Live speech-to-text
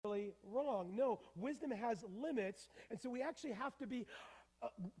wrong. No, wisdom has limits, and so we actually have to be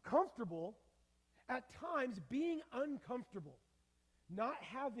comfortable at times being uncomfortable, not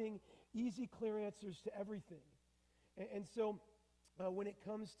having easy, clear answers to everything. And so when it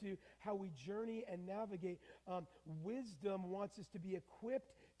comes to how we journey and navigate, wisdom wants us to be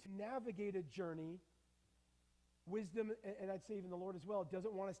equipped to navigate a journey. Wisdom, and I'd say even the Lord as well,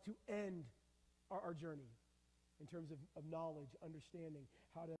 doesn't want us to end our journey in terms of knowledge, understanding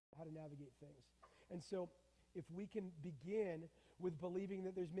how to navigate things. And so if we can begin with believing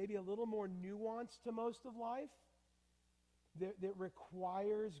that there's maybe a little more nuance to most of life that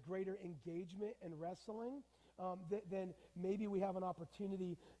requires greater engagement and wrestling, then maybe we have an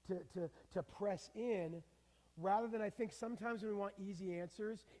opportunity to press in, rather than, I think sometimes when we want easy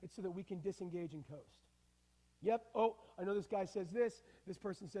answers, it's so that we can disengage and coast. Yep, oh, I know this guy says this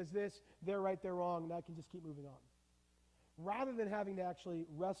person says this, they're right, they're wrong, and I can just keep moving on. Rather than having to actually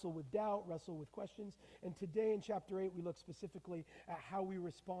wrestle with doubt, wrestle with questions. And today in chapter 8, we look specifically at how we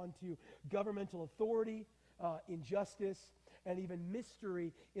respond to governmental authority, injustice, and even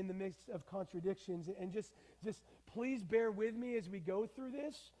mystery in the midst of contradictions. And just please bear with me as we go through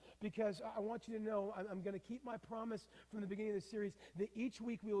this, because I want you to know I'm going to keep my promise from the beginning of the series that each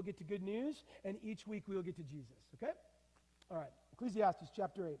week we will get to good news and each week we will get to Jesus, okay? All right, Ecclesiastes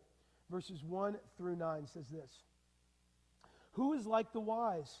chapter 8, verses 1 through 9 says this. Who is like the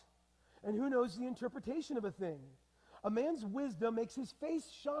wise, and who knows the interpretation of a thing? A man's wisdom makes his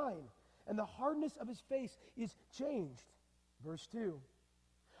face shine, and the hardness of his face is changed. Verse 2.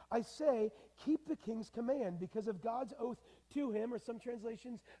 I say, keep the king's command because of God's oath to him, or some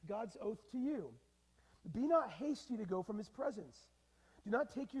translations, God's oath to you. Be not hasty to go from his presence. Do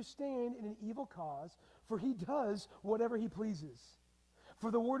not take your stand in an evil cause, for he does whatever he pleases.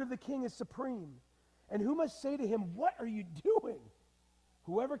 For the word of the king is supreme. And who must say to him, what are you doing?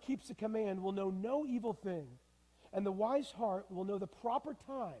 Whoever keeps the command will know no evil thing, and the wise heart will know the proper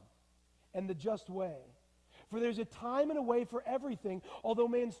time and the just way. For there's a time and a way for everything, although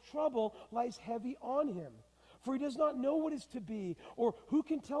man's trouble lies heavy on him. For he does not know what is to be, or who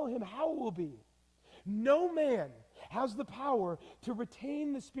can tell him how it will be. No man has the power to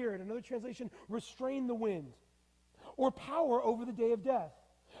retain the spirit, another translation, restrain the wind, or power over the day of death.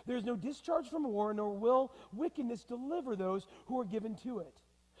 There is no discharge from war, nor will wickedness deliver those who are given to it.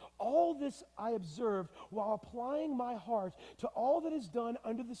 All this I observed while applying my heart to all that is done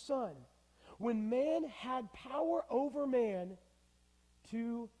under the sun, when man had power over man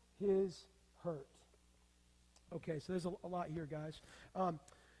to his hurt. Okay, so there's a lot here, guys.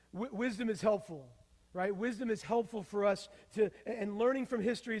 Wisdom is helpful. Right? Wisdom is helpful for us and learning from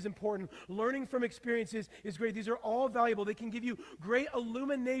history is important. Learning from experiences is great. These are all valuable. They can give you great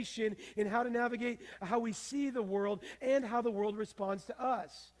illumination in how to navigate how we see the world and how the world responds to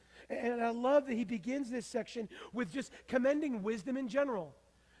us. And I love that he begins this section with just commending wisdom in general.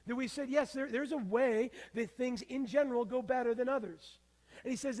 That we said, yes, there's a way that things in general go better than others.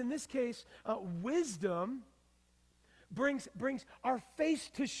 And he says, in this case, wisdom brings our face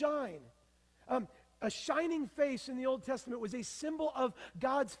to shine. A shining face in the Old Testament was a symbol of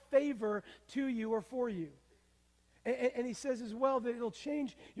God's favor to you or for you. And he says as well that it'll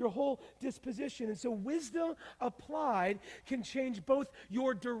change your whole disposition. And so wisdom applied can change both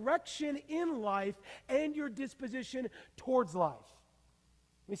your direction in life and your disposition towards life.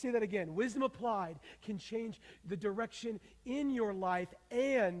 Let me say that again. Wisdom applied can change the direction in your life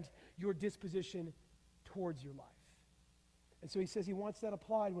and your disposition towards your life. And so he says he wants that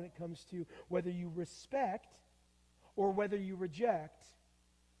applied when it comes to whether you respect or whether you reject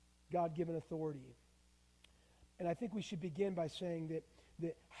God-given authority. And I think we should begin by saying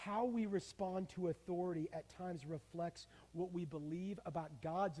that how we respond to authority at times reflects what we believe about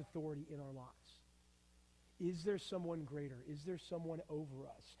God's authority in our lives. Is there someone greater? Is there someone over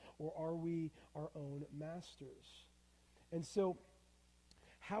us? Or are we our own masters? And so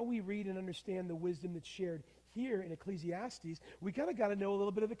how we read and understand the wisdom that's shared here in Ecclesiastes, we kind of got to know a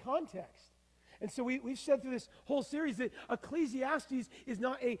little bit of the context. And so we've said through this whole series that Ecclesiastes is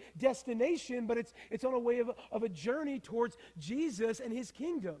not a destination, but it's on a way of a journey towards Jesus and his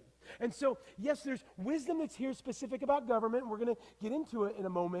kingdom. And so, yes, there's wisdom that's here specific about government, and we're going to get into it in a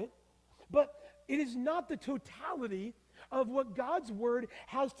moment, but it is not the totality of what God's word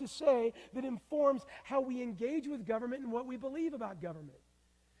has to say that informs how we engage with government and what we believe about government.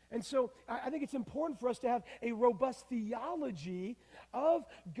 And so I think it's important for us to have a robust theology of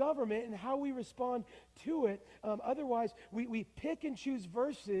government and how we respond to it. Otherwise, we pick and choose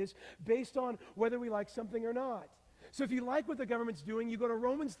verses based on whether we like something or not. So if you like what the government's doing, you go to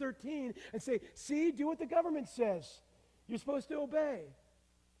Romans 13 and say, see, do what the government says. You're supposed to obey.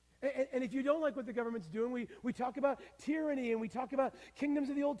 And if you don't like what the government's doing, we talk about tyranny, and we talk about kingdoms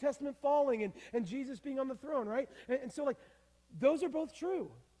of the Old Testament falling, and Jesus being on the throne, right? And so, like, those are both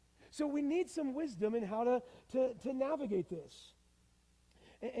true. So we need some wisdom in how to navigate this.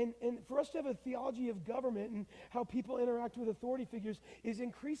 And for us to have a theology of government and how people interact with authority figures is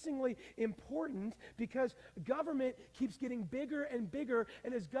increasingly important, because government keeps getting bigger and bigger,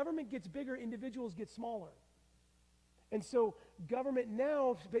 and as government gets bigger, individuals get smaller. And so government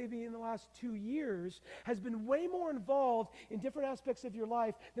now, maybe in the last 2 years, has been way more involved in different aspects of your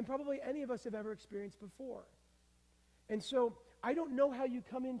life than probably any of us have ever experienced before. And so I don't know how you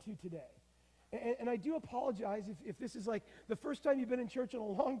come into today. And I do apologize if this is like the first time you've been in church in a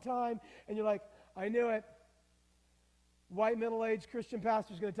long time, and you're like, I knew it. White middle-aged Christian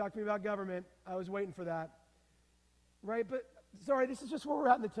pastor's going to talk to me about government. I was waiting for that. Right? But sorry, this is just where we're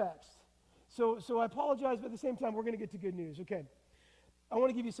at in the text. So I apologize, but at the same time, we're going to get to good news. Okay. I want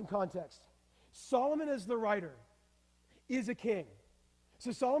to give you some context. Solomon, as the writer, is a king.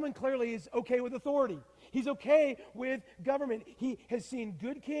 So Solomon clearly is okay with authority. He's okay with government. He has seen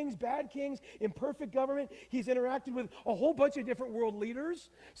good kings, bad kings, imperfect government. He's interacted with a whole bunch of different world leaders.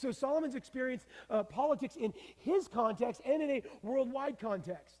 So Solomon's experienced politics in his context and in a worldwide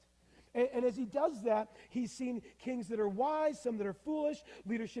context. And as he does that, he's seen kings that are wise, some that are foolish,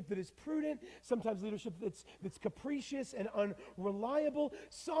 leadership that is prudent, sometimes leadership that's capricious and unreliable.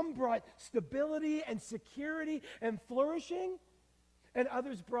 Some brought stability and security and flourishing, and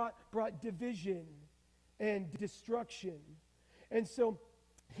others brought division and destruction. And so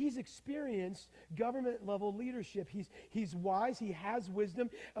he's experienced government-level leadership. He's wise. He has wisdom.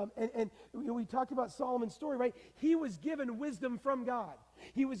 And we talked about Solomon's story, right? He was given wisdom from God.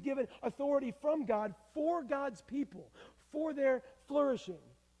 He was given authority from God for God's people, for their flourishing.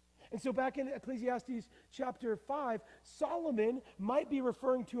 And so back in Ecclesiastes chapter 5, Solomon might be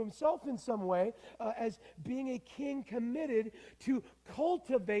referring to himself in some way as being a king committed to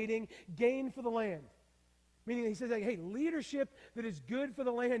cultivating gain for the land. Meaning he says, like, hey, leadership that is good for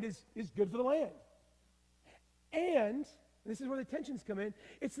the land is good for the land. And this is where the tensions come in.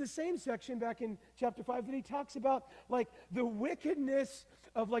 It's the same section back in chapter 5 that he talks about, like, the wickedness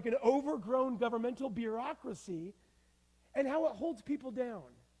of, like, an overgrown governmental bureaucracy and how it holds people down,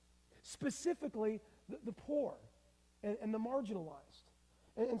 specifically the poor and the marginalized.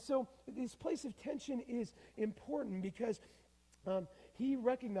 And so this place of tension is important, because he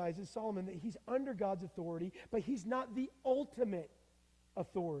recognizes, Solomon, that he's under God's authority, but he's not the ultimate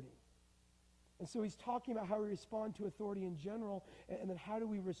authority. And so he's talking about how we respond to authority in general, and then how do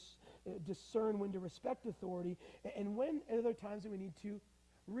we discern when to respect authority, and when are there times that we need to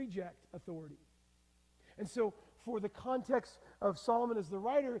reject authority. And so for the context of Solomon as the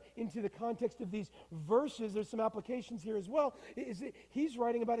writer, into the context of these verses, there's some applications here as well, is that he's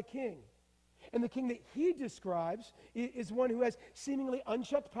writing about a king. And the king that he describes is one who has seemingly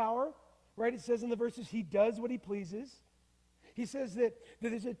unchecked power, right? It says in the verses, he does what he pleases. He says that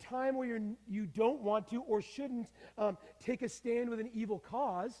there's a time where you don't want to or shouldn't take a stand with an evil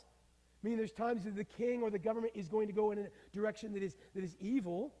cause. Meaning there's times that the king or the government is going to go in a direction that is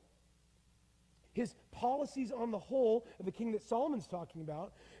evil. His policies on the whole, the king that Solomon's talking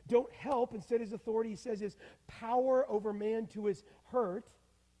about, don't help. Instead, his authority, he says, is power over man to his hurt.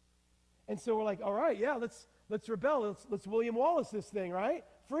 And so we're like, all right, yeah, let's rebel. Let's William Wallace this thing, right?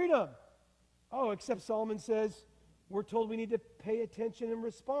 Freedom. Oh, except Solomon says we're told we need to pay attention and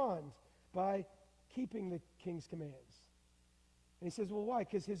respond by keeping the king's commands. And he says, well, why?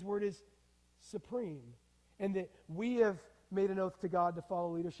 Because his word is supreme, and that we have made an oath to God to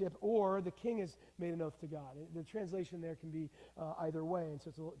follow leadership, or the king has made an oath to God. The translation there can be either way, and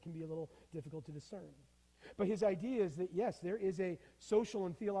so it can be a little difficult to discern. But his idea is that, yes, there is a social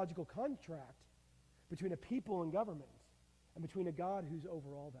and theological contract between a people and government, and between a God who's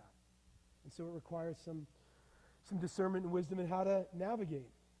over all that. And so it requires some discernment and wisdom in how to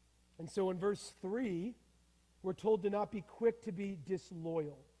navigate. And so in verse 3, we're told to not be quick to be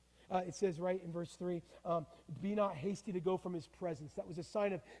disloyal. It says right in verse 3, be not hasty to go from his presence. That was a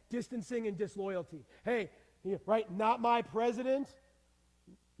sign of distancing and disloyalty. Hey, right, not my president.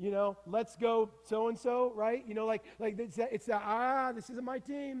 Let's go so-and-so, right? Like it's that, this isn't my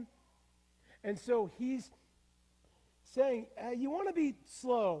team. And so he's saying, you want to be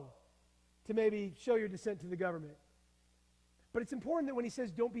slow to maybe show your dissent to the government. But it's important that when he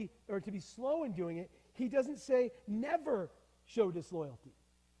says to be slow in doing it, he doesn't say never show disloyalty.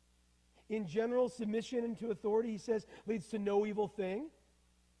 In general, submission to authority, he says, leads to no evil thing.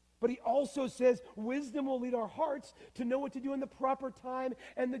 But he also says wisdom will lead our hearts to know what to do in the proper time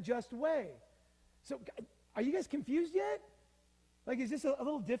and the just way. So are you guys confused yet? Like, is this a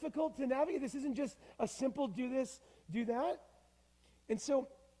little difficult to navigate? This isn't just a simple do this, do that. And so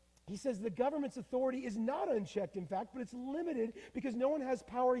he says the government's authority is not unchecked, in fact, but it's limited because no one has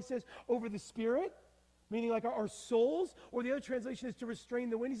power, he says, over the spirit, meaning like our souls, or the other translation is to restrain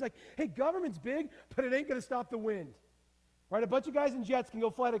the wind. He's like, hey, government's big, but it ain't going to stop the wind. Right? A bunch of guys in jets can go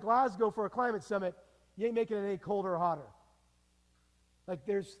fly to Glasgow for a climate summit. You ain't making it any colder or hotter. Like,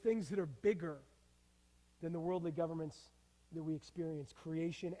 there's things that are bigger than the worldly governments that we experience,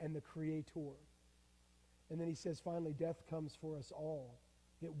 creation and the Creator. And then he says, finally, death comes for us all.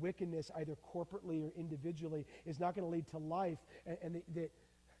 That wickedness, either corporately or individually, is not going to lead to life, and that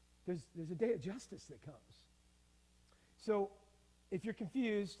there's a day of justice that comes. So, if you're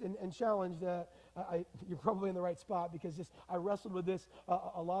confused and challenged, you're probably in the right spot, because I wrestled with this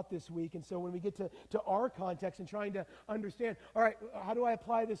a lot this week. And so when we get to our context and trying to understand, all right, how do I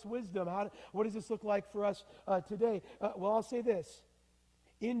apply this wisdom? What does this look like for us today? Well, I'll say this.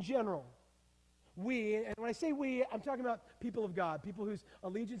 In general, we, and when I say we, I'm talking about people of God, people whose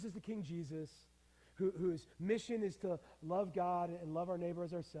allegiance is to King Jesus, whose mission is to love God and love our neighbor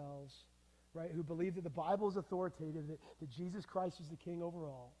as ourselves, right, who believe that the Bible is authoritative, that Jesus Christ is the king over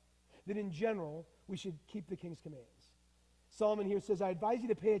all, that in general, we should keep the king's commands. Solomon here says, I advise you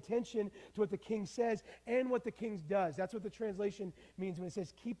to pay attention to what the king says and what the king does. That's what the translation means when it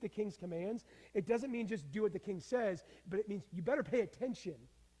says keep the king's commands. It doesn't mean just do what the king says, but it means you better pay attention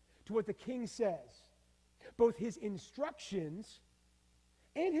to what the king says, both his instructions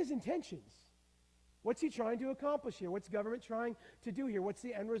and his intentions. What's he trying to accomplish here? What's government trying to do here? What's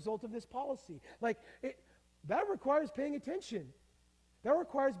the end result of this policy? That requires paying attention. That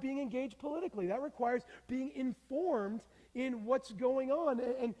requires being engaged politically. That requires being informed in what's going on.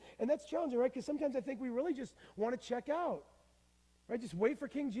 And that's challenging, right? Because sometimes I think we really just want to check out, right? Just wait for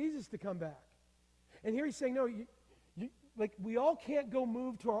King Jesus to come back. And here he's saying, no, we all can't go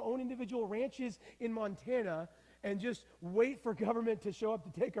move to our own individual ranches in Montana and just wait for government to show up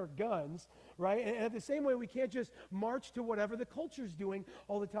to take our guns, right? And the same way, we can't just march to whatever the culture's doing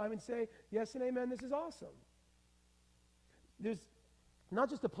all the time and say, yes and amen, this is awesome. There's not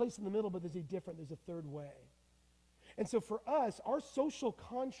just a place in the middle, but there's a third way. And so for us, our social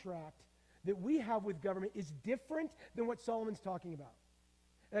contract that we have with government is different than what Solomon's talking about.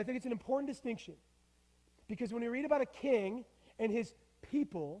 And I think it's an important distinction, because when we read about a king and his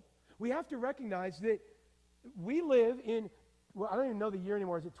people, we have to recognize that we live in, well, I don't even know the year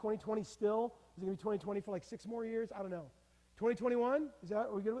anymore. Is it 2020 still? Is it going to be 2020 for like 6 more years? I don't know. 2021?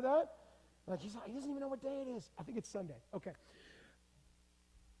 Are we good with that? Like, he doesn't even know what day it is. I think it's Sunday. Okay.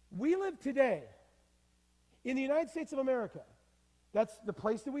 We live today in the United States of America. That's the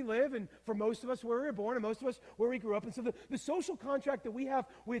place that we live, and for most of us where we were born, and most of us where we grew up. And so the social contract that we have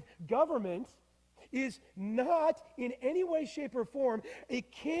with government is not in any way, shape, or form a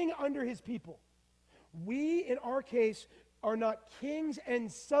king under his people. We, in our case, are not kings and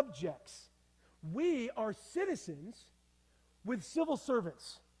subjects. We are citizens with civil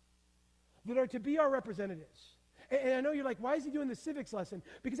servants that are to be our representatives. And I know you're like, why is he doing the civics lesson?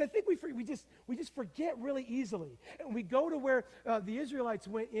 Because I think we just forget really easily. And we go to where the Israelites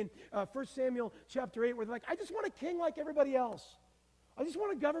went in 1 Samuel chapter 8, where they're like, I just want a king like everybody else. I just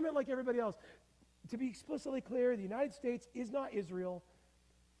want a government like everybody else. To be explicitly clear, the United States is not Israel,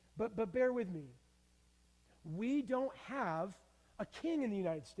 but bear with me. We don't have a king in the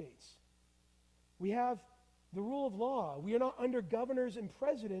United States. We have the rule of law. We are not under governors and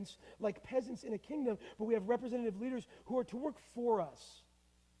presidents like peasants in a kingdom, but we have representative leaders who are to work for us.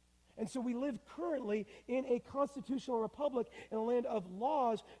 And so we live currently in a constitutional republic in a land of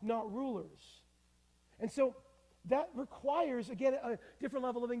laws, not rulers. And so that requires, again, a different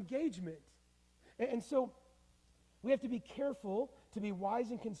level of engagement. And so we have to be careful, to be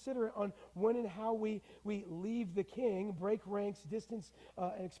wise and considerate on when and how we leave the king, break ranks, distance,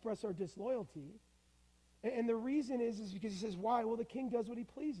 and express our disloyalty. And the reason is because he says, why? Well, the king does what he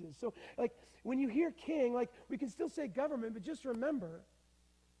pleases. So, like, when you hear king, like, we can still say government, but just remember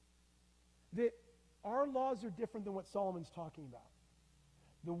that our laws are different than what Solomon's talking about.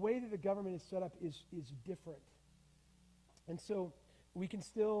 The way that the government is set up is different. And so we can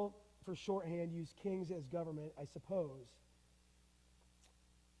still, for shorthand, use kings as government, I suppose.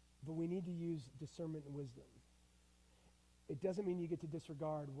 But we need to use discernment and wisdom. It doesn't mean you get to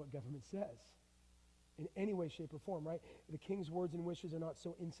disregard what government says in any way, shape, or form, right? The king's words and wishes are not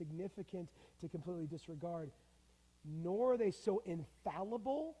so insignificant to completely disregard, nor are they so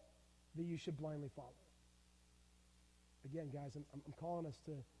infallible that you should blindly follow. Again, guys, I'm calling us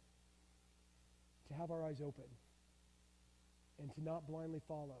to have our eyes open and to not blindly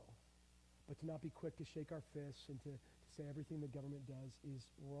follow, but to not be quick to shake our fists and to say everything the government does is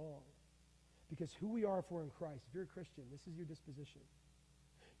wrong. Because who we are if we're in Christ, if you're a Christian, this is your disposition.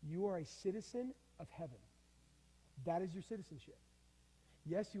 You are a citizen of heaven. That is your citizenship.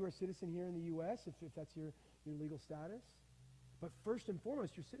 Yes, you are a citizen here in the U.S., if that's your legal status. But first and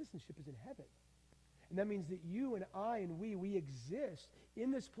foremost, your citizenship is in heaven. And that means that you and I and we exist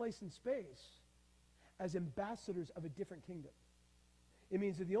in this place and space as ambassadors of a different kingdom. It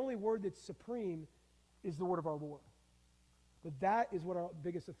means that the only word that's supreme is the word of our Lord. But that is what our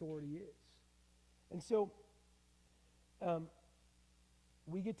biggest authority is. And so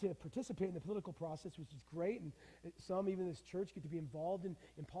we get to participate in the political process, which is great, and some, even this church, get to be involved in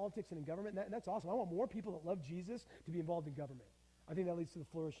politics and in government, and that's awesome. I want more people that love Jesus to be involved in government. I think that leads to the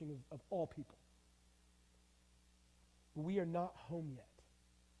flourishing of all people. But we are not home yet.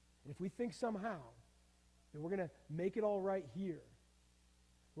 And if we think somehow that we're going to make it all right here,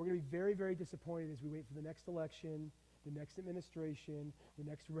 we're going to be very, very disappointed as we wait for the next election, the next administration, the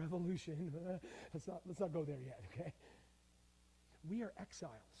next revolution. Let's not go there yet, okay? We are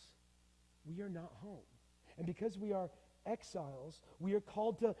exiles. We are not home. And because we are exiles, we are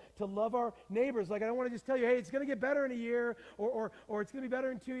called to love our neighbors. Like, I don't want to just tell you, hey, it's going to get better in a year, or it's going to be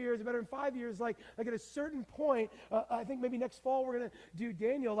better in 2 years, or better in 5 years. Like at a certain point, I think maybe next fall we're going to do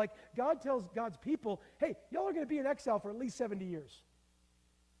Daniel. Like, God tells God's people, hey, y'all are going to be in exile for at least 70 years.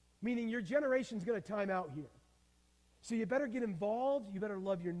 Meaning your generation's going to time out here. So you better get involved. You better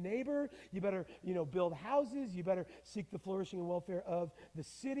love your neighbor. You better, build houses. You better seek the flourishing and welfare of the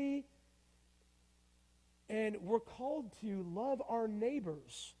city. And we're called to love our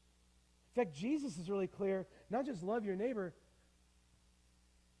neighbors. In fact, Jesus is really clear. Not just love your neighbor.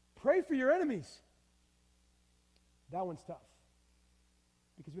 Pray for your enemies. That one's tough.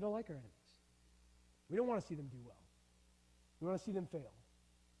 Because we don't like our enemies. We don't want to see them do well. We want to see them fail.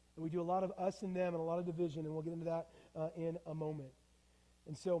 And we do a lot of us and them and a lot of division, and we'll get into that in a moment.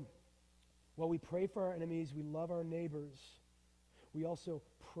 And so, while we pray for our enemies, we love our neighbors, we also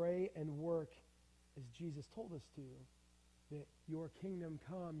pray and work, as Jesus told us to, that your kingdom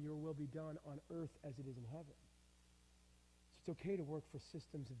come, your will be done on earth as it is in heaven. So it's okay to work for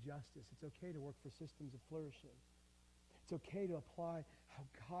systems of justice. It's okay to work for systems of flourishing. It's okay to apply how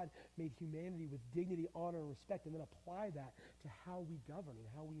God made humanity with dignity, honor, and respect, and then apply that to how we govern and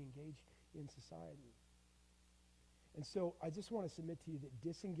how we engage in society. And so I just want to submit to you that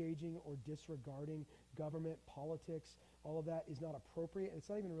disengaging or disregarding government, politics, all of that is not appropriate, and it's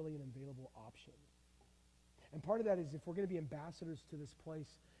not even really an available option. And part of that is if we're going to be ambassadors to this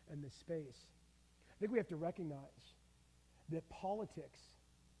place and this space, I think we have to recognize that politics,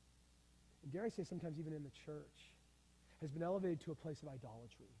 and dare I say sometimes even in the church, has been elevated to a place of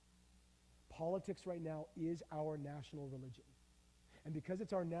idolatry. Politics right now is our national religion. And because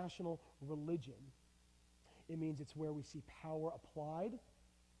it's our national religion, it means it's where we see power applied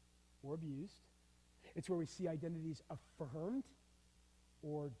or abused. It's where we see identities affirmed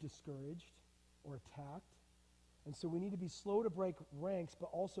or discouraged or attacked. And so we need to be slow to break ranks, but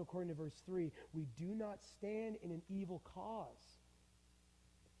also, according to verse 3, we do not stand in an evil cause.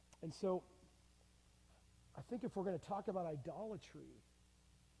 And so I think if we're going to talk about idolatry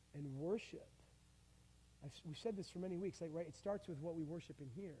and worship, we've said this for many weeks, right? It starts with what we worship in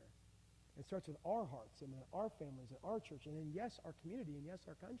here. It starts with our hearts and our families and our church, and then, yes, our community, and yes,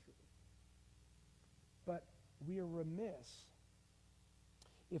 our country. But we are remiss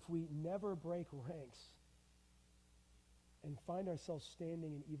if we never break ranks and find ourselves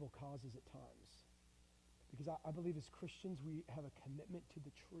standing in evil causes at times. Because I believe as Christians, we have a commitment to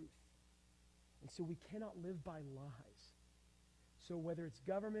the truth. And so we cannot live by lies. So whether it's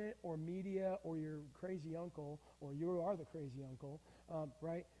government or media or your crazy uncle, or you are the crazy uncle,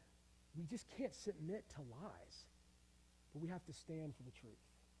 right? We just can't submit to lies. But we have to stand for the truth.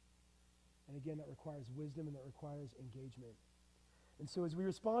 And again, that requires wisdom and that requires engagement. And so as we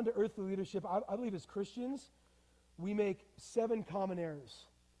respond to earthly leadership, I believe as Christians, we make 7 common errors.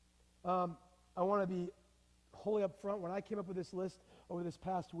 I want to be wholly up front. When I came up with this list over this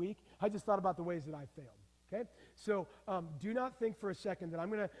past week, I just thought about the ways that I failed. Okay? So do not think for a second that I'm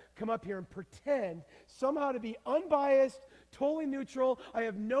going to come up here and pretend somehow to be unbiased, totally neutral. I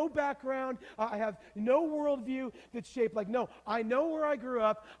have no background. I have no worldview that's shaped like, no, I know where I grew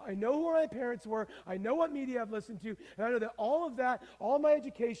up. I know who my parents were. I know what media I've listened to. And I know that all of that, all of my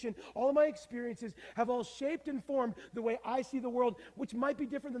education, all of my experiences have all shaped and formed the way I see the world, which might be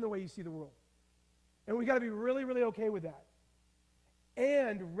different than the way you see the world. And we got to be really, really okay with that.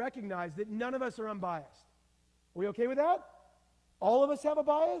 And recognize that none of us are unbiased. Are we okay with that? All of us have a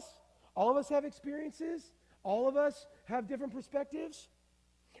bias. All of us have experiences. All of us have different perspectives.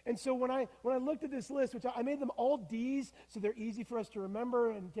 And so when I looked at this list, which I made them all D's so they're easy for us to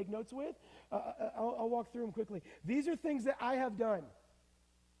remember and take notes with, I'll walk through them quickly. These are things that I have done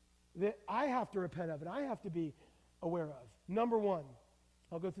that I have to repent of and I have to be aware of. Number one,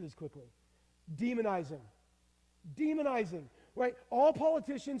 I'll go through this quickly. Demonizing. Demonizing, right? All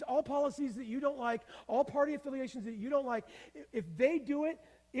politicians, all policies that you don't like, all party affiliations that you don't like, if they do it,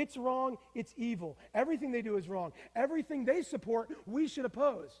 it's wrong, it's evil. Everything they do is wrong. Everything they support, we should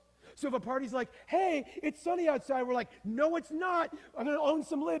oppose. So if a party's like, hey, it's sunny outside, we're like, no, it's not. I'm going to own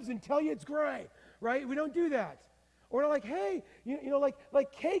some libs and tell you it's gray, right? We don't do that. Or like, hey, you know,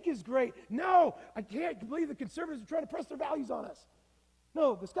 like cake is great. No, I can't believe the conservatives are trying to press their values on us.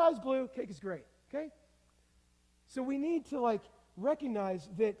 No, the sky's blue, cake is great, okay? So we need to recognize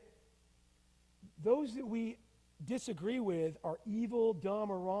that those that we disagree with are evil, dumb,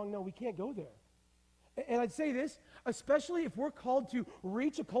 or wrong. No, we can't go there. And I'd say this, especially if we're called to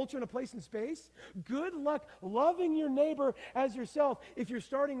reach a culture and a place in space, good luck loving your neighbor as yourself if you're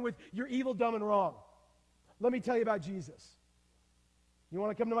starting with you're evil, dumb, and wrong. Let me tell you about Jesus. You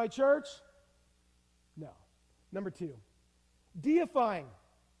want to come to my church? No. Number two, deifying.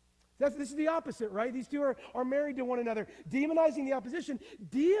 This is the opposite, right? These two are married to one another. Demonizing the opposition,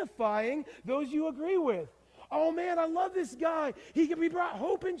 deifying those you agree with. Oh man, I love this guy. He brought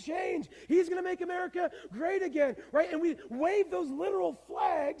hope and change. He's going to make America great again, right? And we wave those literal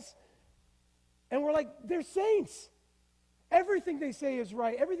flags, and we're like, they're saints. Everything they say is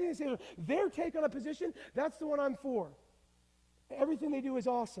right. Everything they say is right. Their take on a position, that's the one I'm for. Everything they do is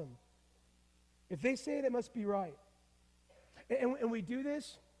awesome. If they say it, it must be right. And we do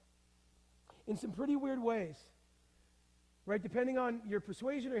this in some pretty weird ways. Right, depending on your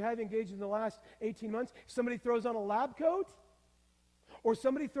persuasion or how you've engaged in the last 18 months, somebody throws on a lab coat or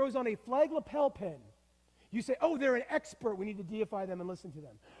somebody throws on a flag lapel pin. You say, oh, they're an expert. We need to deify them and listen to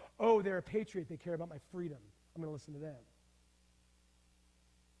them. Oh, they're a patriot. They care about my freedom. I'm going to listen to them.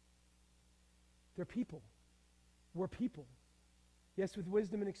 They're people. We're people. Yes, with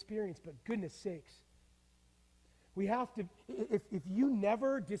wisdom and experience, but goodness sakes. We have to, if you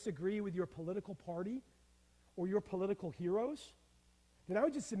never disagree with your political party, or your political heroes, then I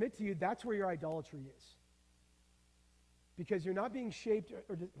would just submit to you that's where your idolatry is. Because you're not being shaped,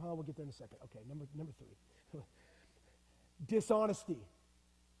 we'll get there in a second. Okay, number three. Dishonesty.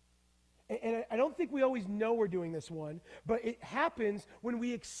 And I don't think we always know we're doing this one, but it happens when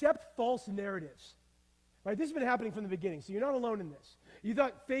we accept false narratives. Right? This has been happening from the beginning, so you're not alone in this. You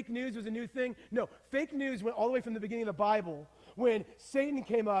thought fake news was a new thing? No, fake news went all the way from the beginning of the Bible when Satan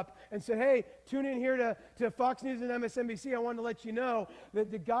came up and said, hey, tune in here to Fox News and MSNBC. I wanted to let you know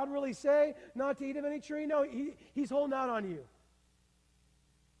that did God really say not to eat of any tree? No, he's holding out on you.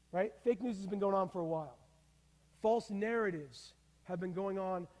 Right? Fake news has been going on for a while. False narratives have been going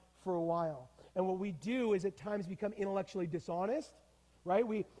on for a while. And what we do is at times become intellectually dishonest. Right?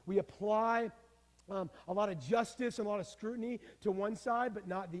 We apply a lot of justice and a lot of scrutiny to one side, but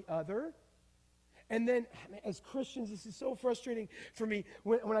not the other. And then, as Christians, this is so frustrating for me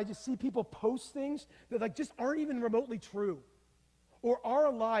when I just see people post things that just aren't even remotely true or are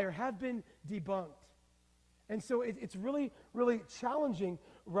a lie or have been debunked. And so it's really, really challenging,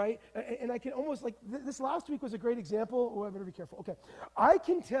 right? And I can almost, this last week was a great example. Oh, I better be careful. Okay. I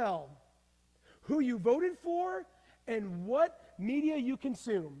can tell who you voted for and what media you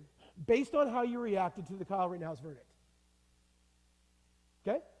consume based on how you reacted to the Kyle Rittenhouse verdict.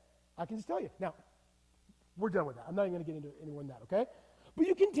 Okay? I can just tell you. Now, we're done with that. I'm not even going to get into any more than that, okay? But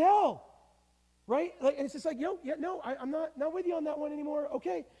you can tell, right? And it's just I'm not with you on that one anymore.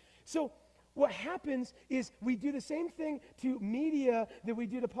 Okay. So what happens is we do the same thing to media that we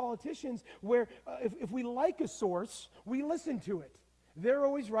do to politicians, where if we like a source, we listen to it. They're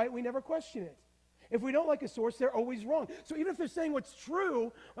always right. We never question it. If we don't like a source, they're always wrong. So even if they're saying what's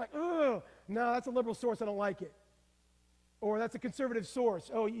true, no, that's a liberal source, I don't like it. Or that's a conservative source.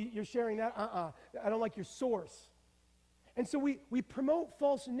 Oh, you're sharing that? I don't like your source. And so we promote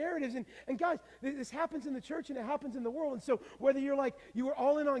false narratives. And guys, this happens in the church and it happens in the world. And so whether you were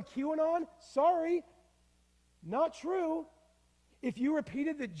all in on QAnon, sorry, not true. If you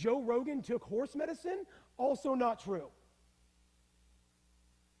repeated that Joe Rogan took horse medicine, also not true.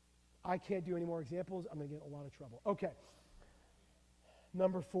 I can't do any more examples. I'm going to get in a lot of trouble. Okay.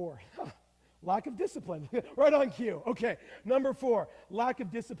 Number 4. Lack of discipline. Right on cue. Okay. Number 4, lack of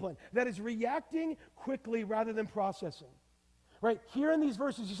discipline. That is reacting quickly rather than processing. Right? Here in these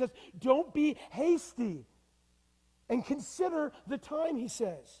verses, he says, don't be hasty and consider the time, he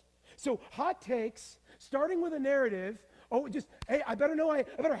says. So hot takes, starting with a narrative, hey, I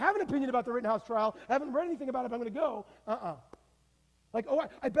better have an opinion about the Rittenhouse trial. I haven't read anything about it, but I'm going to go. Like, oh,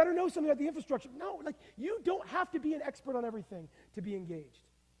 I better know something about the infrastructure. No, like, you don't have to be an expert on everything to be engaged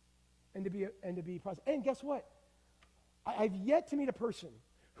and to be positive. And guess what? I've yet to meet a person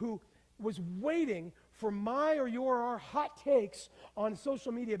who was waiting for my or your or our hot takes on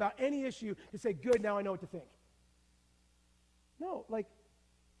social media about any issue to say, good, now I know what to think. No, like,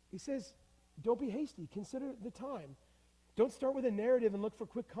 he says, don't be hasty. Consider the time. Don't start with a narrative and look for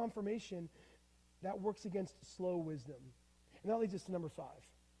quick confirmation. That works against slow wisdom. And that leads us to number 5.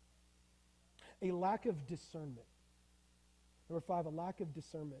 A lack of discernment. Number 5, a lack of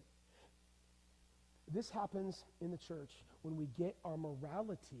discernment. This happens in the church when we get our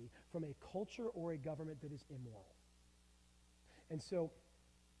morality from a culture or a government that is immoral. And so,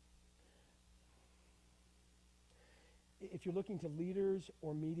 if you're looking to leaders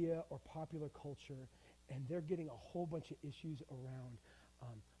or media or popular culture, and they're getting a whole bunch of issues around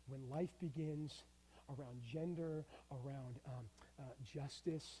when life begins, around gender, around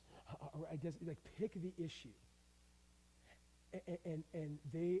justice, like pick the issue. And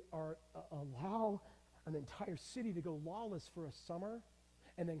they are allow an entire city to go lawless for a summer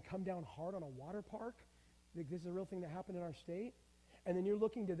and then come down hard on a water park. Like, this is a real thing that happened in our state. And then you're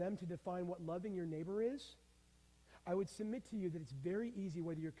looking to them to define what loving your neighbor is. I would submit to you that it's very easy,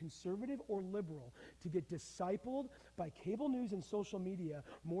 whether you're conservative or liberal, to get discipled by cable news and social media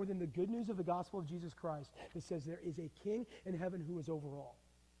more than the good news of the gospel of Jesus Christ that says there is a king in heaven who is over all.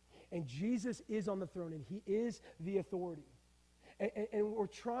 And Jesus is on the throne, and he is the authority. And we're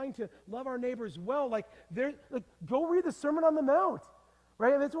trying to love our neighbors well. Like, go read the Sermon on the Mount.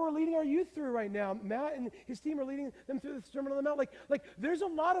 Right? And that's what we're leading our youth through right now. Matt and his team are leading them through the Sermon on the Mount. Like there's a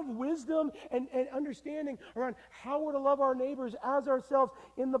lot of wisdom and understanding around how we're to love our neighbors as ourselves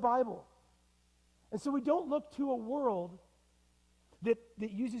in the Bible. And so we don't look to a world that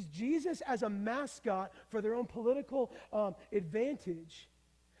uses Jesus as a mascot for their own political advantage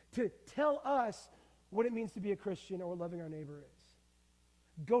to tell us what it means to be a Christian or what loving our neighbor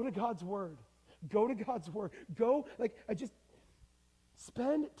is. Go to God's Word. Go to God's Word.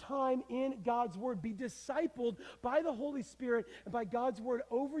 Spend time in God's Word. Be discipled by the Holy Spirit and by God's Word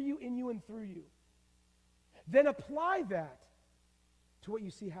over you, in you, and through you. Then apply that to what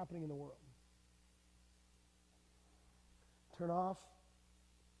you see happening in the world. Turn off,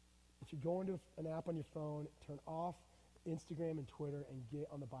 if you go into an app on your phone, turn off Instagram and Twitter and get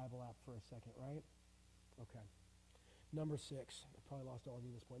on the Bible app for a second, right? Okay. Number 6. I probably lost all of you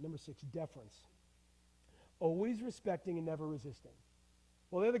at this point. Number 6, deference. Always respecting and never resisting.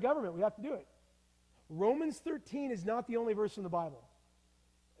 Well, they're the government. We have to do it. Romans 13 is not the only verse in the Bible.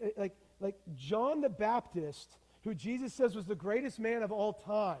 Like John the Baptist, who Jesus says was the greatest man of all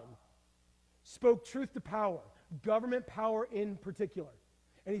time, spoke truth to power, government power in particular.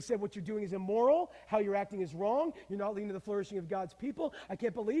 And he said, what you're doing is immoral. How you're acting is wrong. You're not leading to the flourishing of God's people. I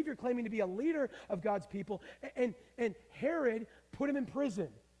can't believe you're claiming to be a leader of God's people. And Herod put him in prison.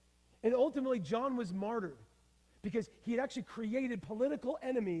 And ultimately, John was martyred, because he had actually created political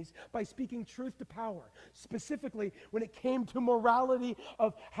enemies by speaking truth to power, specifically when it came to morality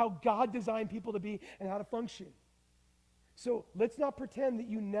of how God designed people to be and how to function. So let's not pretend that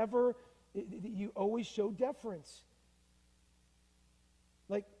you always show deference.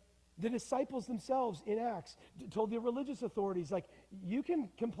 Like the disciples themselves in Acts told the religious authorities, like, you can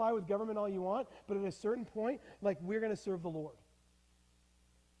comply with government all you want, but at a certain point, like, we're going to serve the Lord.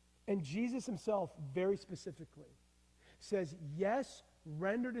 And Jesus himself, very specifically, says, yes,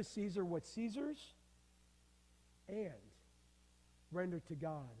 render to Caesar what's Caesar's, and render to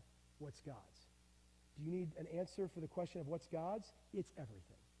God what's God's. Do you need an answer for the question of what's God's? It's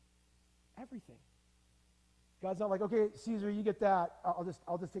everything. Everything. God's not like, okay, Caesar, you get that. I'll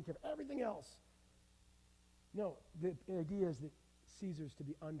just take care of everything else. No, the idea is that Caesar's to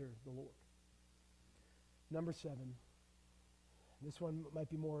be under the Lord. Number 7. This one might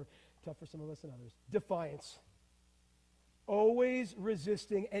be more tough for some of us than others. Defiance. Always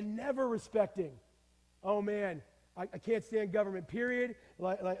resisting and never respecting. Oh man, I can't stand government, period.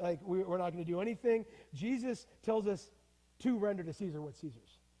 Like we're not going to do anything. Jesus tells us to render to Caesar what's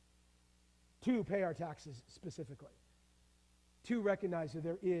Caesar's. To pay our taxes specifically. To recognize that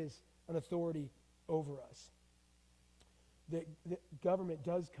there is an authority over us. That government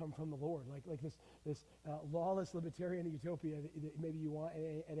does come from the Lord, like this lawless libertarian utopia that maybe you want,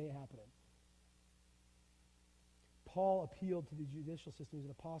 it ain't happening. Paul appealed to the judicial system. He was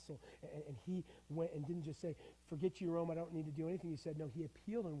an apostle, and he went and didn't just say, forget you, Rome, I don't need to do anything. He said, no, he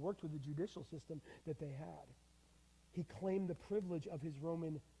appealed and worked with the judicial system that they had. He claimed the privilege of his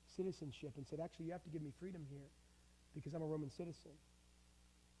Roman citizenship and said, actually, you have to give me freedom here because I'm a Roman citizen.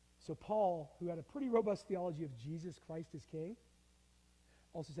 So Paul, who had a pretty robust theology of Jesus Christ as king,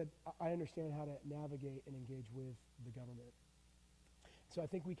 also said, I understand how to navigate and engage with the government. So I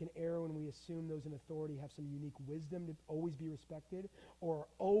think we can err when we assume those in authority have some unique wisdom to always be respected or are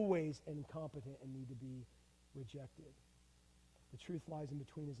always incompetent and need to be rejected. The truth lies in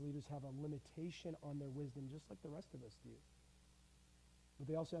between as leaders have a limitation on their wisdom, just like the rest of us do. But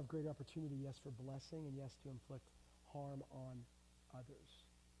they also have great opportunity, yes, for blessing and yes, to inflict harm on others.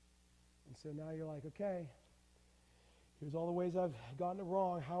 And so now you're like, okay, here's all the ways I've gotten it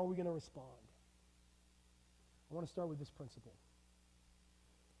wrong. How are we going to respond? I want to start with this principle.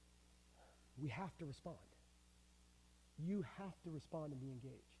 We have to respond. You have to respond and be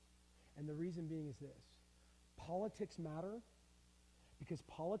engaged. And the reason being is this. Politics matter because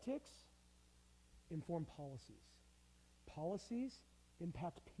politics inform policies. Policies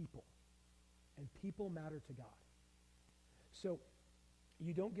impact people. And people matter to God. So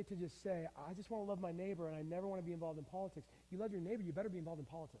you don't get to just say, I just want to love my neighbor and I never want to be involved in politics. You love your neighbor, you better be involved in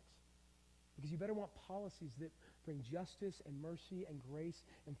politics. Because you better want policies that bring justice and mercy and grace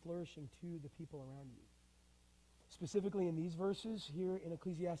and flourishing to the people around you. Specifically in these verses here in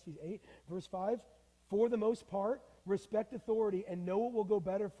Ecclesiastes 8, verse 5, for the most part, respect authority and know it will go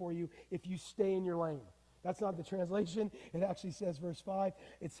better for you if you stay in your lane. That's not the translation. It actually says, verse 5,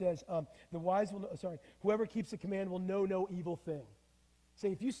 it says, whoever keeps the command will know no evil thing.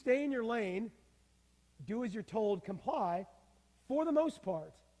 Say, if you stay in your lane, do as you're told, comply, for the most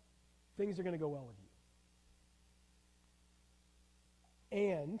part, things are going to go well with you.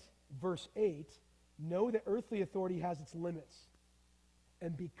 And, verse 8, know that earthly authority has its limits.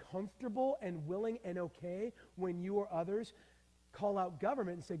 And be comfortable and willing and okay when you or others call out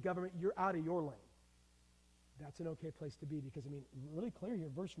government and say, government, you're out of your lane. That's an okay place to be because, really clear here.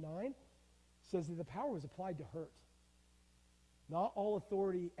 Verse 9 says that the power was applied to hurt. Not all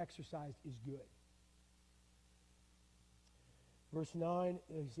authority exercised is good. Verse 9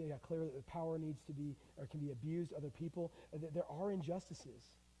 is clear that the power needs to be or can be abused, other people, and that there are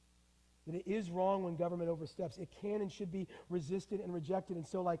injustices. That it is wrong when government oversteps. It can and should be resisted and rejected. And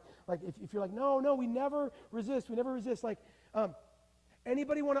so if you're like, no, we never resist.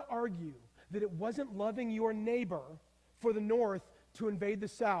 Anybody want to argue that it wasn't loving your neighbor for the North to invade the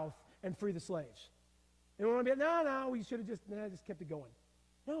South and free the slaves? Anyone want to be like, no, we should have just kept it going.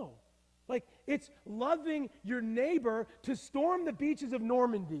 No. It's loving your neighbor to storm the beaches of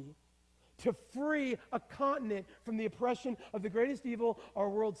Normandy to free a continent from the oppression of the greatest evil our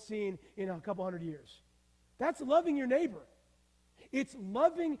world's seen in a couple hundred years. That's loving your neighbor. It's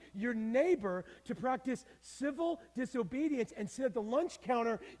loving your neighbor to practice civil disobedience and sit at the lunch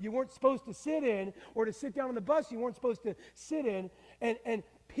counter you weren't supposed to sit in, or to sit down on the bus you weren't supposed to sit in, and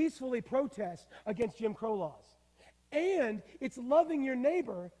peacefully protest against Jim Crow laws. And it's loving your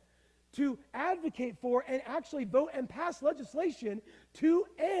neighbor to advocate for and actually vote and pass legislation to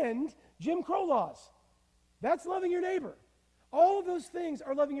end Jim Crow laws. That's loving your neighbor. All of those things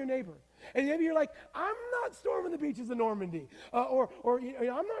are loving your neighbor. And maybe you're like, I'm not storming the beaches of Normandy. I'm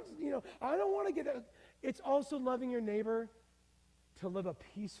not, I don't want to get that. It's also loving your neighbor to live a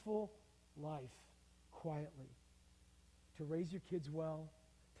peaceful life quietly, to raise your kids well,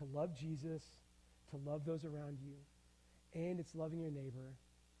 to love Jesus, to love those around you. And it's loving your neighbor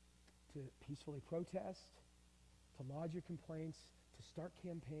to peacefully protest, to lodge your complaints, to start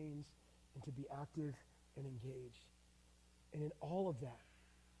campaigns, and to be active and engaged. And in all of that,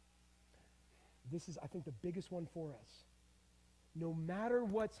 this is, I think, the biggest one for us. No matter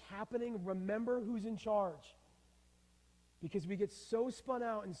what's happening, remember who's in charge. Because we get so spun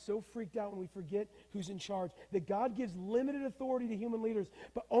out and so freaked out when we forget who's in charge, that God gives limited authority to human leaders,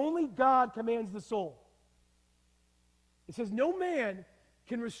 but only God commands the soul. It says no man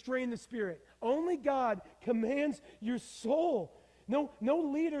can restrain the spirit. Only God commands your soul. No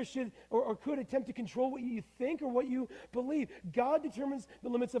leader should or could attempt to control what you think or what you believe. God determines the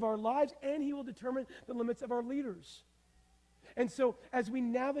limits of our lives, and he will determine the limits of our leaders. And so as we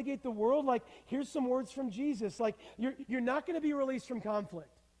navigate the world, here's some words from Jesus. You're not going to be released from conflict.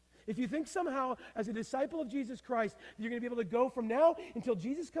 If you think somehow, as a disciple of Jesus Christ, you're going to be able to go from now until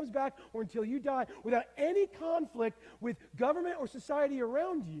Jesus comes back or until you die without any conflict with government or society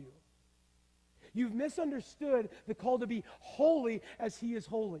around you, you've misunderstood the call to be holy as he is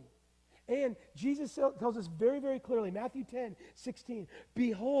holy. And Jesus tells us very, very clearly, Matthew 10:16,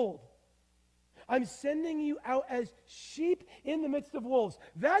 behold, I'm sending you out as sheep in the midst of wolves.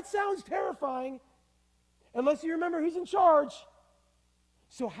 That sounds terrifying, unless you remember who's in charge.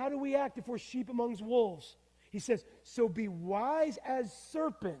 So how do we act if we're sheep amongst wolves? He says, so be wise as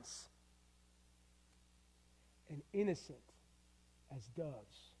serpents and innocent as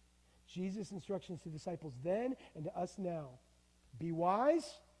doves. Jesus' instructions to disciples then and to us now Be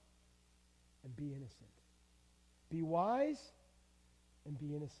wise and be innocent. Be wise and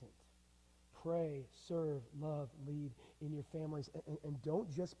be innocent. Pray, serve, love, lead in your families. And don't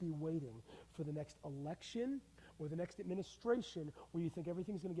just be waiting for the next election or the next administration where you think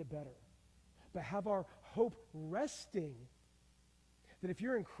everything's going to get better. But have our hope resting that if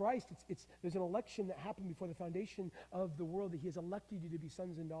you're in Christ, there's an election that happened before the foundation of the world, that he has elected you to be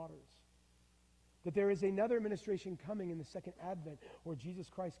sons and daughters. That there is another administration coming in the second advent where Jesus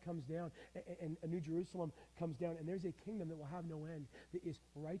Christ comes down and a new Jerusalem comes down, and there's a kingdom that will have no end, that is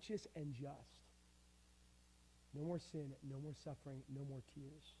righteous and just. No more sin, no more suffering, no more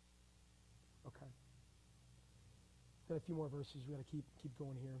tears. Okay. Got a few more verses. We've got to keep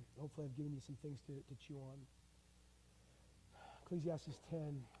going here. Hopefully I've given you some things to chew on. Ecclesiastes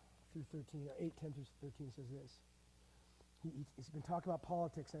 10 through 13, or 8, 10 through 13 says this. He's been talking about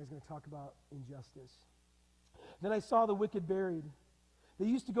politics, and he's going to talk about injustice. Then I saw the wicked buried. They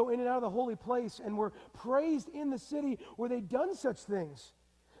used to go in and out of the holy place and were praised in the city where they'd done such things.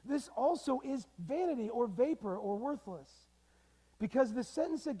 This also is vanity or vapor or worthless. Because the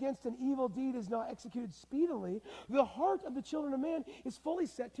sentence against an evil deed is not executed speedily, the heart of the children of man is fully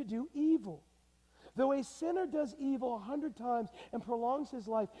set to do evil. Though a sinner does evil 100 times and prolongs his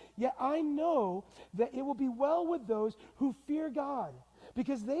life, yet I know that it will be well with those who fear God,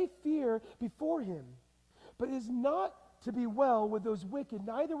 because they fear before him. But it is not to be well with those wicked,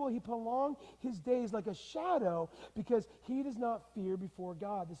 neither will he prolong his days like a shadow, because he does not fear before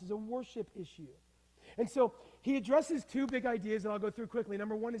God. This is a worship issue. And so he addresses two big ideas that I'll go through quickly.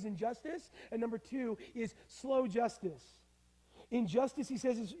 Number one is injustice, and number two is slow justice. Injustice, he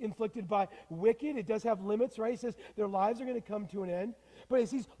says, is inflicted by wicked. It does have limits, right? He says their lives are going to come to an end. But as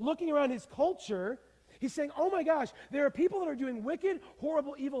he's looking around his culture, he's saying, oh my gosh, there are people that are doing wicked,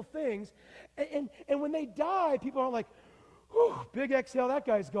 horrible, evil things. And when they die, people aren't like, whew, big exhale, that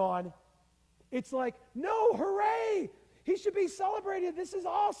guy's gone. It's like, no, hooray! He should be celebrated. This is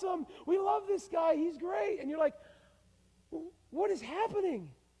awesome. We love this guy. He's great. And you're like, what is happening?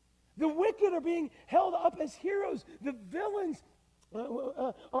 The wicked are being held up as heroes. The villains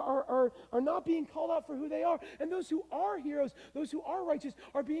are not being called out for who they are. And those who are heroes, those who are righteous,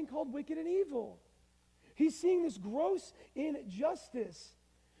 are being called wicked and evil. He's seeing this gross injustice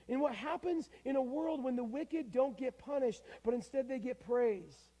in what happens in a world when the wicked don't get punished, but instead they get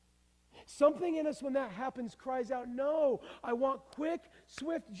praise. Something in us when that happens cries out, no, I want quick,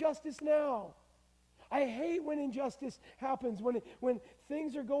 swift justice now. I hate when injustice happens, when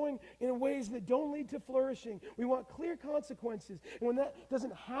things are going in ways that don't lead to flourishing. We want clear consequences. And when that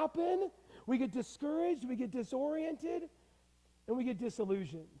doesn't happen, we get discouraged, we get disoriented, and we get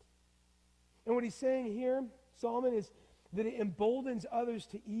disillusioned. And what he's saying here, Solomon, is that it emboldens others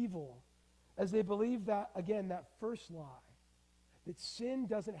to evil as they believe that, again, that first lie, that sin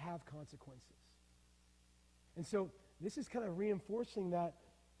doesn't have consequences. And so this is kind of reinforcing that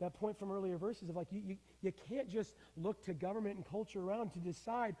point from earlier verses of like, you can't just look to government and culture around to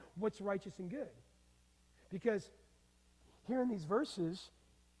decide what's righteous and good. Because here in these verses,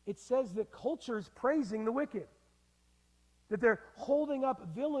 it says that culture is praising the wicked, that they're holding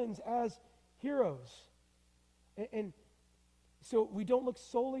up villains as heroes. And so we don't look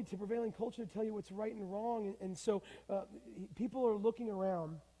solely to prevailing culture to tell you what's right and wrong. And so people are looking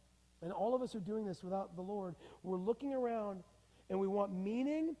around, and all of us are doing this without the Lord. We're looking around, and we want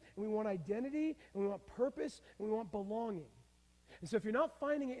meaning, and we want identity, and we want purpose, and we want belonging. And so if you're not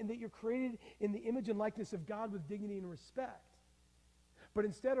finding it in that you're created in the image and likeness of God with dignity and respect, but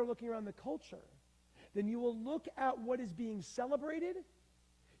instead are looking around the culture, then you will look at what is being celebrated,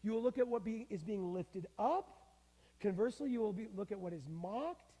 you will look at what is being lifted up. Conversely, you will look at what is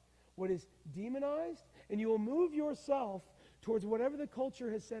mocked, what is demonized, and you will move yourself towards whatever the culture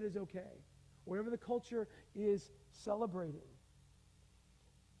has said is okay, whatever the culture is celebrating.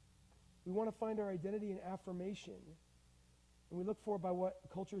 We want to find our identity and affirmation, and we look for by what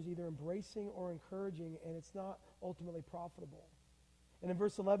culture is either embracing or encouraging, and it's not ultimately profitable. And in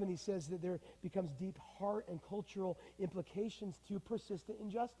verse 11, he says that there becomes deep heart and cultural implications to persistent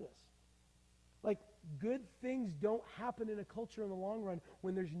injustice. Like, good things don't happen in a culture in the long run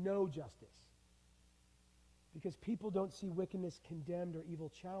when there's no justice. Because people don't see wickedness condemned or evil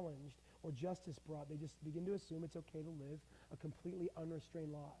challenged or justice brought. They just begin to assume it's okay to live a completely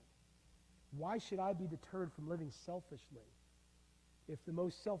unrestrained life. Why should I be deterred from living selfishly if the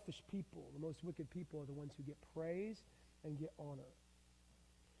most selfish people, the most wicked people are the ones who get praise and get honor?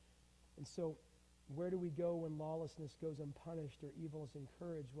 And so, where do we go when lawlessness goes unpunished or evil is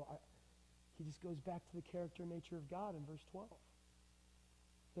encouraged? Well, he just goes back to the character and nature of God in verse 12.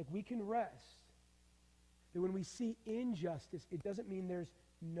 Like, we can rest That when we see injustice, it doesn't mean there's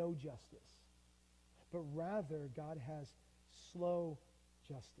no justice, but rather God has slow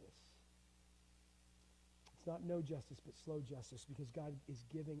justice. It's not no justice, but slow justice, because God is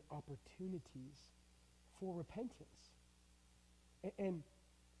giving opportunities for repentance. And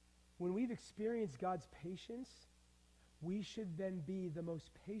when we've experienced God's patience, we should then be the most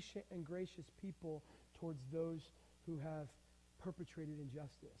patient and gracious people towards those who have perpetrated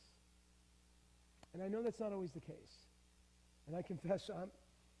injustice. And I know that's not always the case. And I confess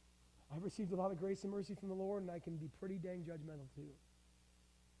I've received a lot of grace and mercy from the Lord, and I can be pretty dang judgmental too.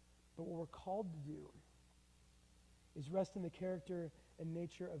 But what we're called to do is rest in the character and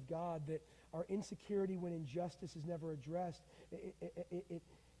nature of God, that our insecurity when injustice is never addressed, it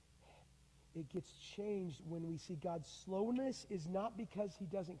gets changed when we see God's slowness is not because he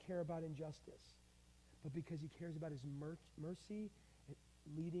doesn't care about injustice, but because he cares about his mercy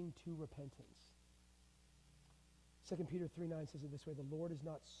leading to repentance. 2 Peter 3:9 says it this way: the Lord is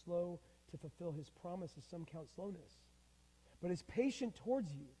not slow to fulfill his promise, as some count slowness, but is patient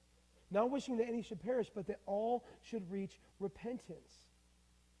towards you, not wishing that any should perish, but that all should reach repentance.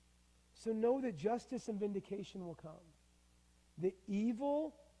 So know that justice and vindication will come. The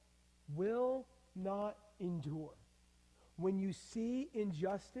evil will not endure. When you see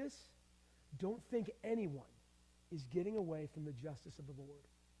injustice, don't think anyone is getting away from the justice of the Lord.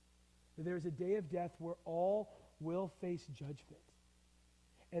 There is a day of death where all will face judgment.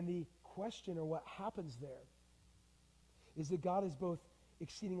 And the question, or what happens there, is that God is both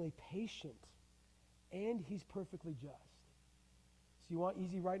exceedingly patient and he's perfectly just. So you want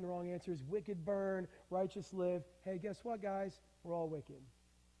easy right and wrong answers: wicked burn, righteous live. Hey, guess what, guys? We're all wicked.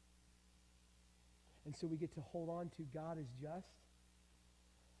 And so we get to hold on to God as just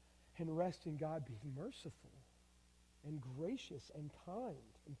and rest in God being merciful and gracious and kind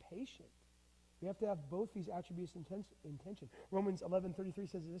and patient. We have to have both these attributes in tension. Romans 11:33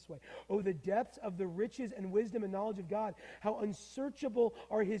 says it this way: oh, the depths of the riches and wisdom and knowledge of God, how unsearchable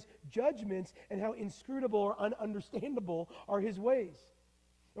are his judgments, and how inscrutable or ununderstandable are his ways.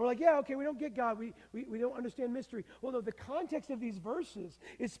 And we're like, yeah, okay, we don't get God. We don't understand mystery. Well, no, the context of these verses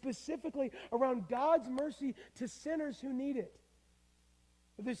is specifically around God's mercy to sinners who need it.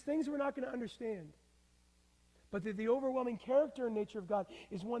 But there's things we're not going to understand. But the overwhelming character and nature of God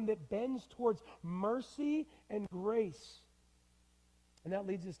is one that bends towards mercy and grace. And that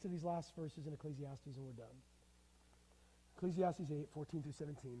leads us to these last verses in Ecclesiastes, and we're done. Ecclesiastes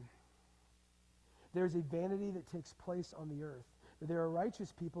 8:14-17. There is a vanity that takes place on the earth. There are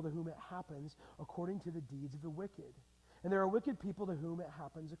righteous people to whom it happens according to the deeds of the wicked. And there are wicked people to whom it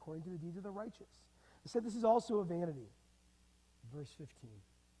happens according to the deeds of the righteous. It said this is also a vanity. Verse 15.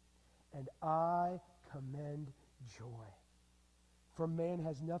 And I commend joy. For man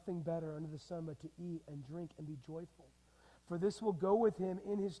has nothing better under the sun but to eat and drink and be joyful. For this will go with him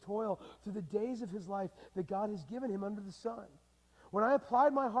in his toil through the days of his life that God has given him under the sun. When I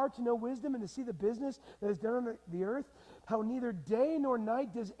applied my heart to know wisdom and to see the business that is done on the earth, how neither day nor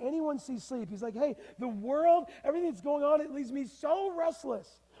night does anyone see sleep. He's like, hey, the world, everything that's going on, it leaves me so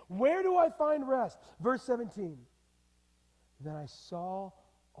restless. Where do I find rest? Verse 17. Then I saw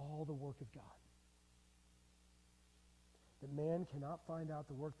all the work of God, that man cannot find out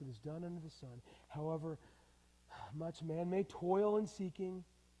the work that is done under the sun. However much man may toil in seeking,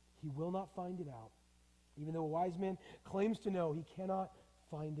 he will not find it out. Even though a wise man claims to know, he cannot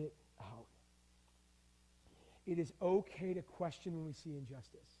find it out. It is okay to question when we see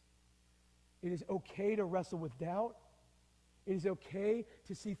injustice. It is okay to wrestle with doubt. It is okay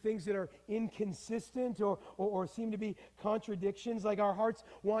to see things that are inconsistent or seem to be contradictions. Like our hearts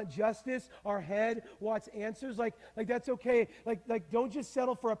want justice, our head wants answers. Like that's okay. Like don't just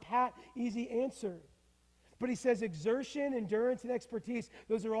settle for a pat, easy answer. But he says exertion, endurance, and expertise,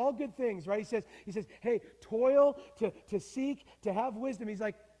 those are all good things, right? He says, hey, toil, to seek, to have wisdom. He's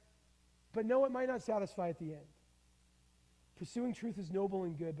like, but no, it might not satisfy at the end. Pursuing truth is noble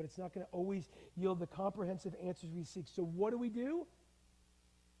and good, but it's not going to always yield the comprehensive answers we seek. So what do?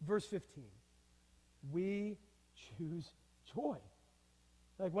 Verse 15. We choose joy.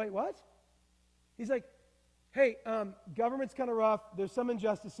 Like, wait, what? He's like, hey, government's kind of rough. There's some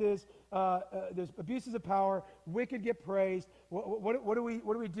injustices. There's abuses of power. Wicked get praised. What do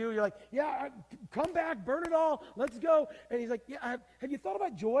we do? You're like, yeah, come back, burn it all. Let's go. And he's like, yeah, have you thought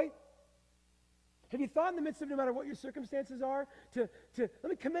about joy? Have you thought in the midst of no matter what your circumstances are, to let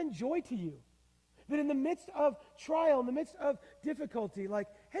me commend joy to you? That in the midst of trial, in the midst of difficulty, like,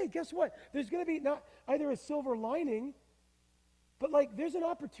 hey, guess what? There's going to be not either a silver lining, but like there's an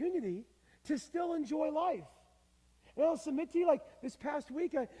opportunity to still enjoy life. And I'll submit to you, like this past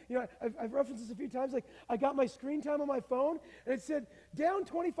week, I've referenced this a few times, like I got my screen time on my phone, and it said down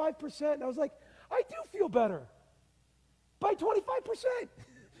 25%. And I was like, I do feel better by 25%,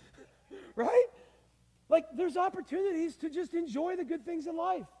 right? Like there's opportunities to just enjoy the good things in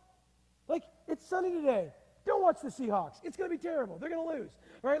life. Like it's sunny today. Don't watch the Seahawks. It's going to be terrible. They're going to lose,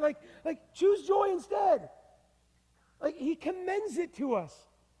 right? Like choose joy instead. Like he commends it to us.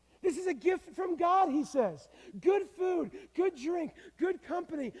 This is a gift from God, he says. Good food, good drink, good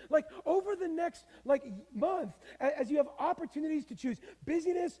company. Like over the next month, as you have opportunities to choose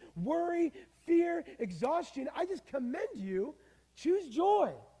busyness, worry, fear, exhaustion, I just commend you. Choose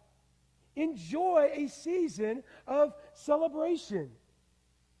joy. Enjoy a season of celebration.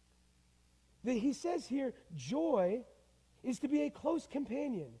 He says here, joy is to be a close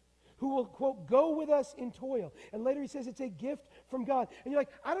companion who will, quote, go with us in toil. And later he says it's a gift from God. And you're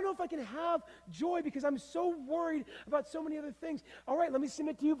like, I don't know if I can have joy because I'm so worried about so many other things. All right, let me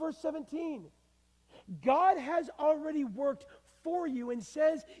submit to you verse 17. God has already worked for you and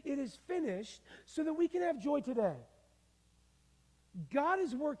says it is finished so that we can have joy today. God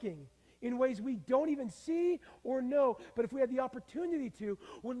is working in ways we don't even see or know, but if we had the opportunity to,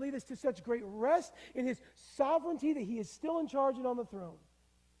 would lead us to such great rest in his sovereignty that he is still in charge and on the throne.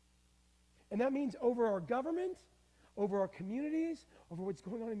 And that means over our government, over our communities, over what's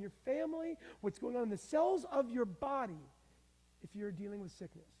going on in your family, what's going on in the cells of your body, if you're dealing with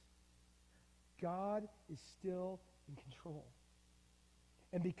sickness. God is still in control.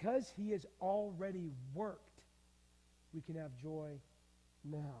 And because he has already worked, we can have joy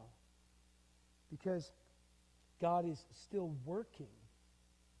now. Because God is still working.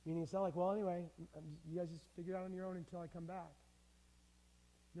 Meaning it's not like, well, anyway, you guys just figure it out on your own until I come back.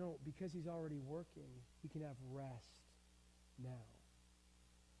 No, because he's already working, we can have rest now.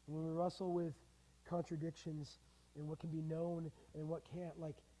 And when we wrestle with contradictions and what can be known and what can't,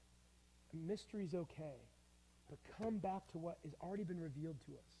 like, mystery's okay, but come back to what has already been revealed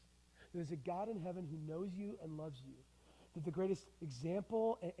to us. There's a God in heaven who knows you and loves you. That the greatest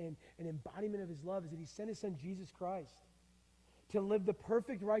example and embodiment of his love is that he sent his son Jesus Christ to live the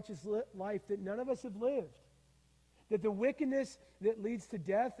perfect righteous life that none of us have lived. That the wickedness that leads to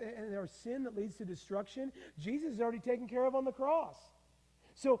death and our sin that leads to destruction, Jesus has already taken care of on the cross.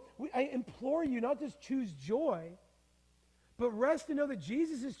 So I implore you not just choose joy, but rest and know that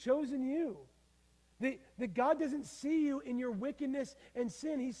Jesus has chosen you. That God doesn't see you in your wickedness and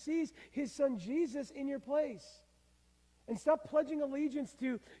sin. He sees his son Jesus in your place. And stop pledging allegiance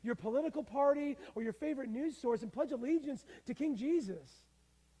to your political party or your favorite news source and pledge allegiance to King Jesus.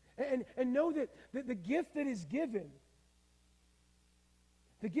 And know that the gift that is given,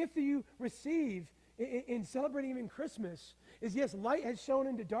 the gift that you receive in celebrating even Christmas is, yes, light has shone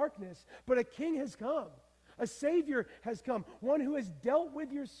into darkness, but a king has come. A Savior has come. One who has dealt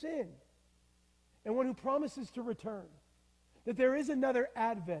with your sin and one who promises to return. That there is another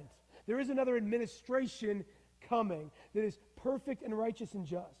advent. There is another administration coming that is perfect and righteous and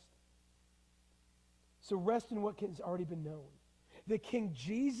just. So rest in what has already been known. The King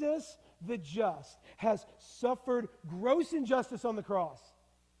Jesus, the just, has suffered gross injustice on the cross.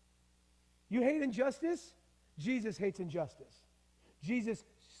 You hate injustice? Jesus hates injustice. Jesus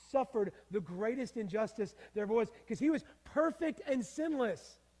suffered the greatest injustice there ever was because he was perfect and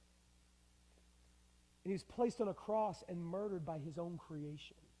sinless. And he was placed on a cross and murdered by his own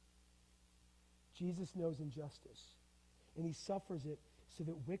creation. Jesus knows injustice, and he suffers it so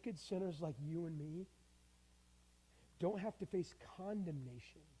that wicked sinners like you and me don't have to face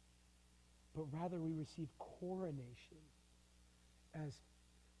condemnation, but rather we receive coronation as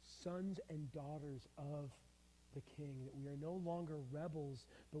sons and daughters of the King, that we are no longer rebels,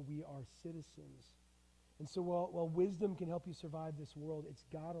 but we are citizens. And so while wisdom can help you survive this world, it's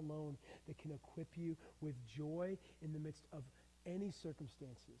God alone that can equip you with joy in the midst of any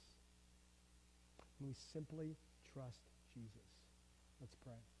circumstances. And we simply trust Jesus. Let's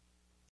pray.